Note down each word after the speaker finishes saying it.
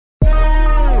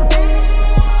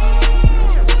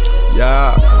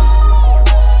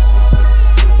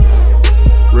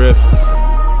Dream-Riffic.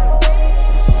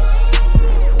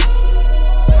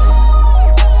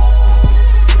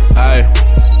 Aye.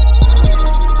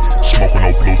 Smoking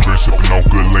on blue dream, sipping on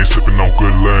good lane, sipping on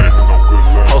good lane.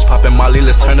 Hoes popping Molly,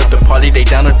 let's turn up the party, they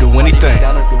down to do anything.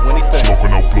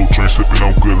 Smoking on blue dream, sipping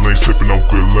on good lane, sipping on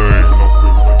good lane.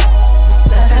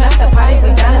 Let's turn up the party,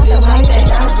 we down to do anything.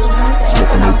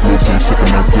 Smoking on blue dream,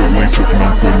 sipping on good lane, sipping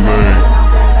on good lane.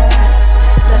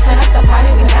 Let's turn up the party,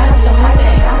 we down to do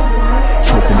anything.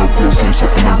 Smoking on blue dream,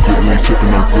 sipping on good lane,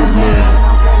 sipping on good lane.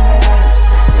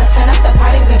 Let's turn up the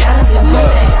party, we down to do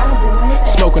anything.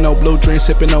 Smoking on blue dream,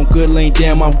 sipping on good lane,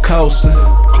 damn I'm coasting.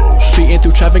 Speeding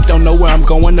through traffic, don't know where I'm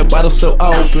going, the bottle's still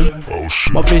open.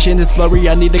 My vision is blurry,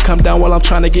 I need to come down while I'm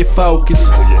trying to get focused.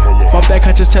 My back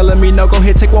hunch is telling me no, go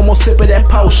ahead, take one more sip of that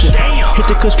potion. Hit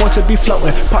the kush once it be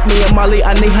floating, pop me a Molly,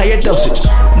 I need higher dosage.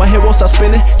 My head won't stop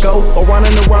spinning, go around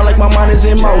and around like my mind is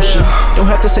in motion. Don't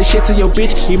have to say shit to your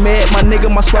bitch, he mad, my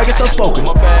nigga, my swag is unspoken.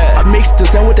 I mixed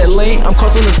this down with that lean, I'm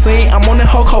causing the scene, I'm on that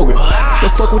Hulk Hogan.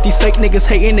 Don't fuck with these fake niggas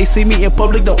hating, they see me in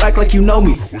public, don't act like you know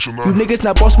me. You niggas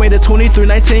not boss made a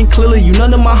 2319, clearly you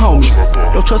none of my homies.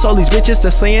 Don't trust all these bitches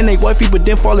that saying they wifey but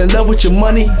then fall in love with your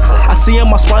money. I see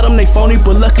them, I spot them, they phony,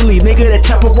 but luckily nigga that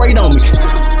chopper right on me.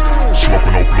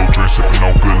 Smoking on blue dream, sipping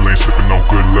on good lane, sipping on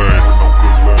good lane.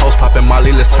 Hoes popping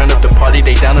Molly, let's turn up the party,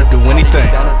 they down to do anything.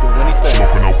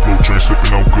 Smoking on blue dream,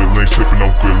 sipping on good lane, sipping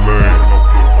on good lane.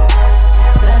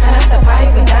 Let's turn up the party,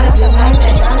 we down to do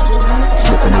anything.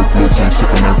 Smoking on blue dream,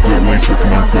 sipping on good lane,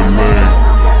 sipping on good lane.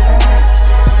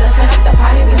 Let's turn up the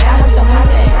party, we down to do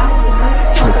anything.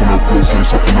 Smoking on blue dream,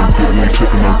 sipping on good lane,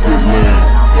 sipping on good lane.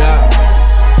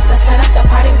 Let's turn up the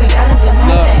party, we down to do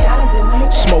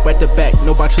anything. Smoke at the back,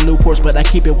 no box of Newports, but I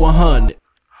keep it 100.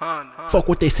 Fuck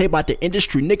what they say about the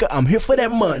industry, nigga, I'm here for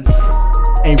that money.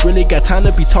 Ain't really got time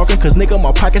to be talking, cause nigga,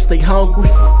 my pockets stay hungry.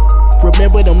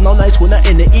 Remember them long nights when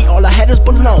nothing to eat, all I had is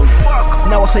bologna.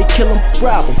 Now I say kill 'em,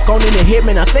 rob 'em, gone in the hit,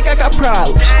 man, I think I got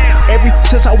problems. Ever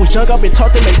since I was young, I've been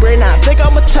taught to make bread, now I think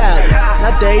I'm Italian.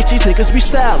 Nowadays, these niggas be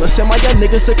styling, send my young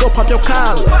niggas to go pop your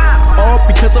collar. All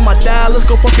because of my dollars,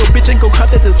 go fuck your bitch and go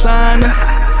cut the designer.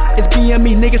 It's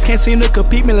BME, niggas can't seem to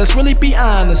compete, man, let's really be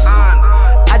honest.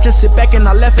 I just sit back and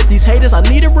I laugh at these haters, I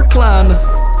need a recliner.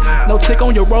 No tick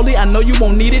on your rollie, I know you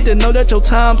won't need it to know that your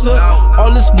time's up.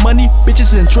 All this money,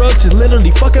 bitches and drugs is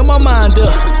literally fucking my mind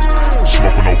up.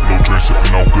 Smoking on blue dream,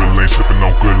 sipping on good lane, sipping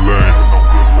on good lane.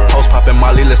 Hoes popping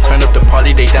Molly, let's turn up the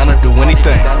party, they down to do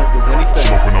anything.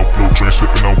 Smoking on blue dream,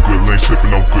 sipping on good lane,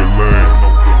 sipping on good lane.